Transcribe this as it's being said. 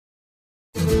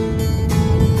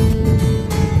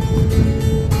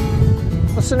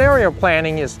Scenario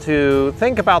planning is to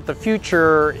think about the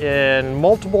future in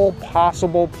multiple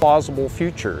possible plausible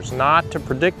futures, not to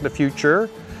predict the future,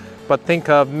 but think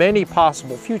of many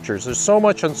possible futures. There's so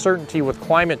much uncertainty with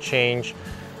climate change,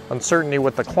 uncertainty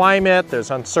with the climate,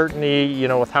 there's uncertainty,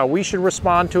 with how we should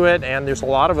respond to it, and there's a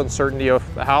lot of uncertainty of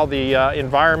how the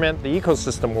environment, the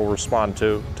ecosystem will respond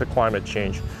to climate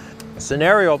change.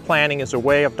 Scenario planning is a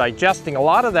way of digesting a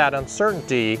lot of that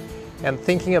uncertainty and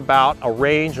thinking about a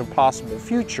range of possible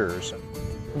futures.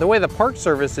 The way the Park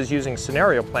Service is using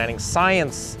scenario planning,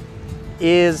 science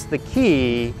is the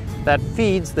key that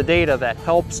feeds the data that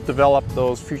helps develop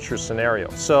those future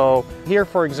scenarios. So here,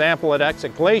 for example, at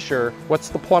Exit Glacier, what's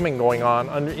the plumbing going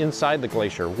on inside the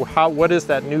glacier? What is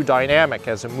that new dynamic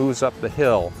as it moves up the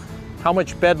hill? How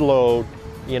much bed load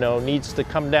needs to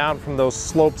come down from those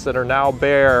slopes that are now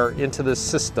bare into this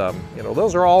system?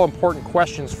 Those are all important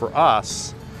questions for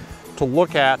us to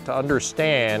look at, to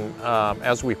understand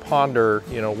as we ponder,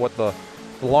 what the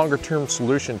longer-term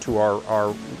solution to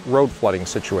our road flooding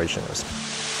situation is.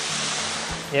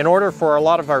 In order for a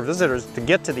lot of our visitors to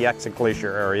get to the Exit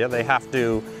Glacier area, they have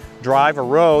to drive a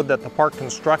road that the park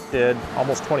constructed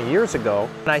almost 20 years ago.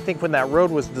 And I think when that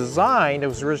road was designed, it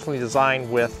was originally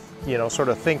designed with, sort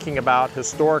of thinking about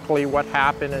historically what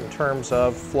happened in terms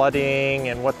of flooding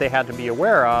and what they had to be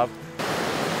aware of.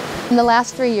 In the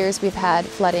last 3 years, we've had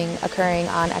flooding occurring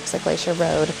on Exit Glacier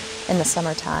Road in the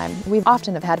summertime. We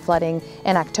often have had flooding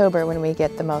in October when we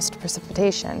get the most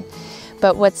precipitation.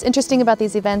 But what's interesting about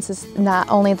these events is not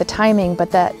only the timing,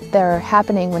 but that they're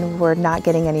happening when we're not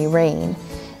getting any rain.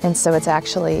 And so it's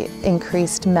actually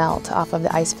increased melt off of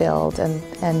the ice field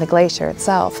and the glacier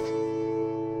itself.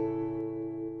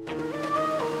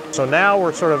 So now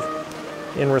we're sort of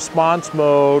in response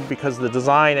mode because the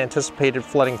design anticipated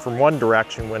flooding from one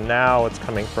direction when now it's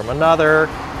coming from another.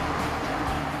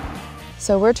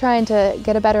 So we're trying to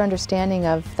get a better understanding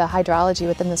of the hydrology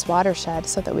within this watershed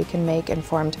so that we can make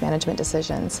informed management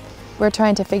decisions. We're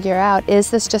trying to figure out,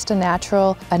 is this just a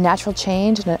natural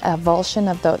change, an avulsion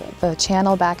of the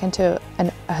channel back into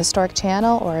a historic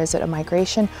channel, or is it a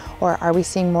migration, or are we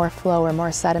seeing more flow or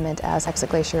more sediment as Exit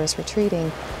Glacier is retreating?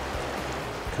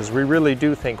 Because we really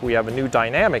do think we have a new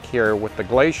dynamic here with the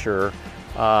glacier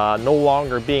no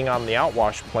longer being on the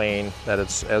outwash plain, that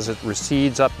as it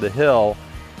recedes up the hill,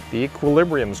 the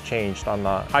equilibrium's changed on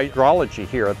the hydrology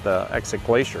here at the Exit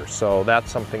Glacier. So that's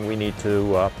something we need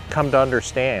to come to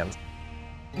understand.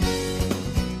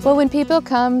 Well, when people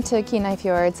come to Kenai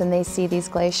Fjords and they see these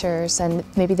glaciers and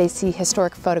maybe they see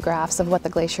historic photographs of what the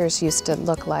glaciers used to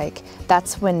look like,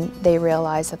 that's when they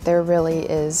realize that there really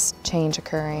is change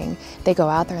occurring. They go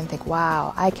out there and think,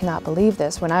 wow, I cannot believe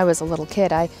this. When I was a little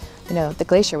kid, the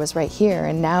glacier was right here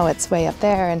and now it's way up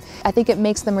there. And I think it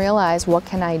makes them realize, what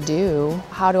can I do?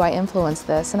 How do I influence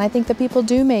this? And I think that people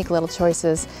do make little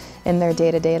choices in their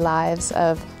day-to-day lives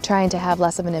of trying to have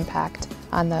less of an impact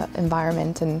on the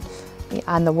environment and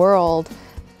on the world.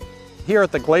 Here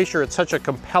at the glacier, it's such a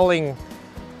compelling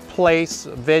place,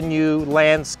 venue,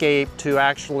 landscape to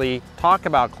actually talk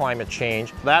about climate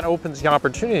change. That opens the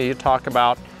opportunity to talk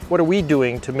about what are we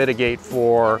doing to mitigate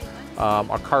for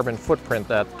a carbon footprint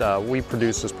that we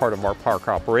produce as part of our park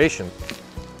operation.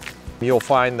 You'll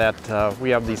find that we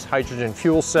have these hydrogen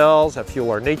fuel cells that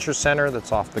fuel our nature center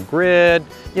that's off the grid.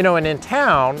 And in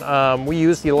town, we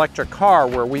use the electric car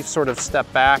where we've sort of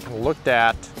stepped back and looked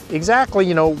at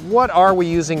exactly, what are we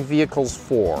using vehicles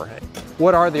for?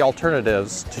 What are the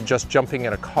alternatives to just jumping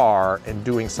in a car and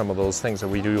doing some of those things that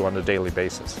we do on a daily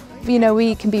basis?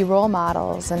 We can be role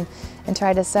models and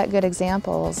try to set good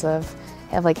examples of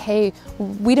like, hey,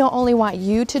 we don't only want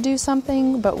you to do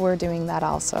something, but we're doing that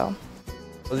also.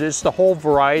 There's a whole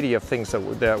variety of things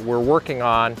that we're working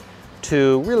on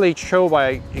to really show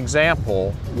by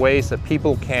example ways that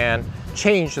people can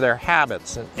change their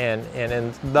habits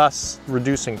and thus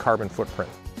reducing carbon footprint.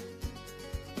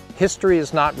 History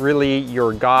is not really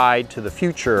your guide to the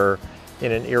future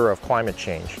in an era of climate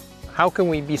change. How can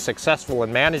we be successful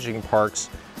in managing parks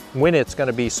when it's going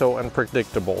to be so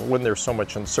unpredictable, when there's so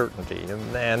much uncertainty?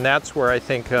 And that's where I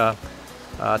think a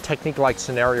technique like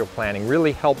scenario planning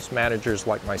really helps managers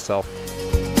like myself.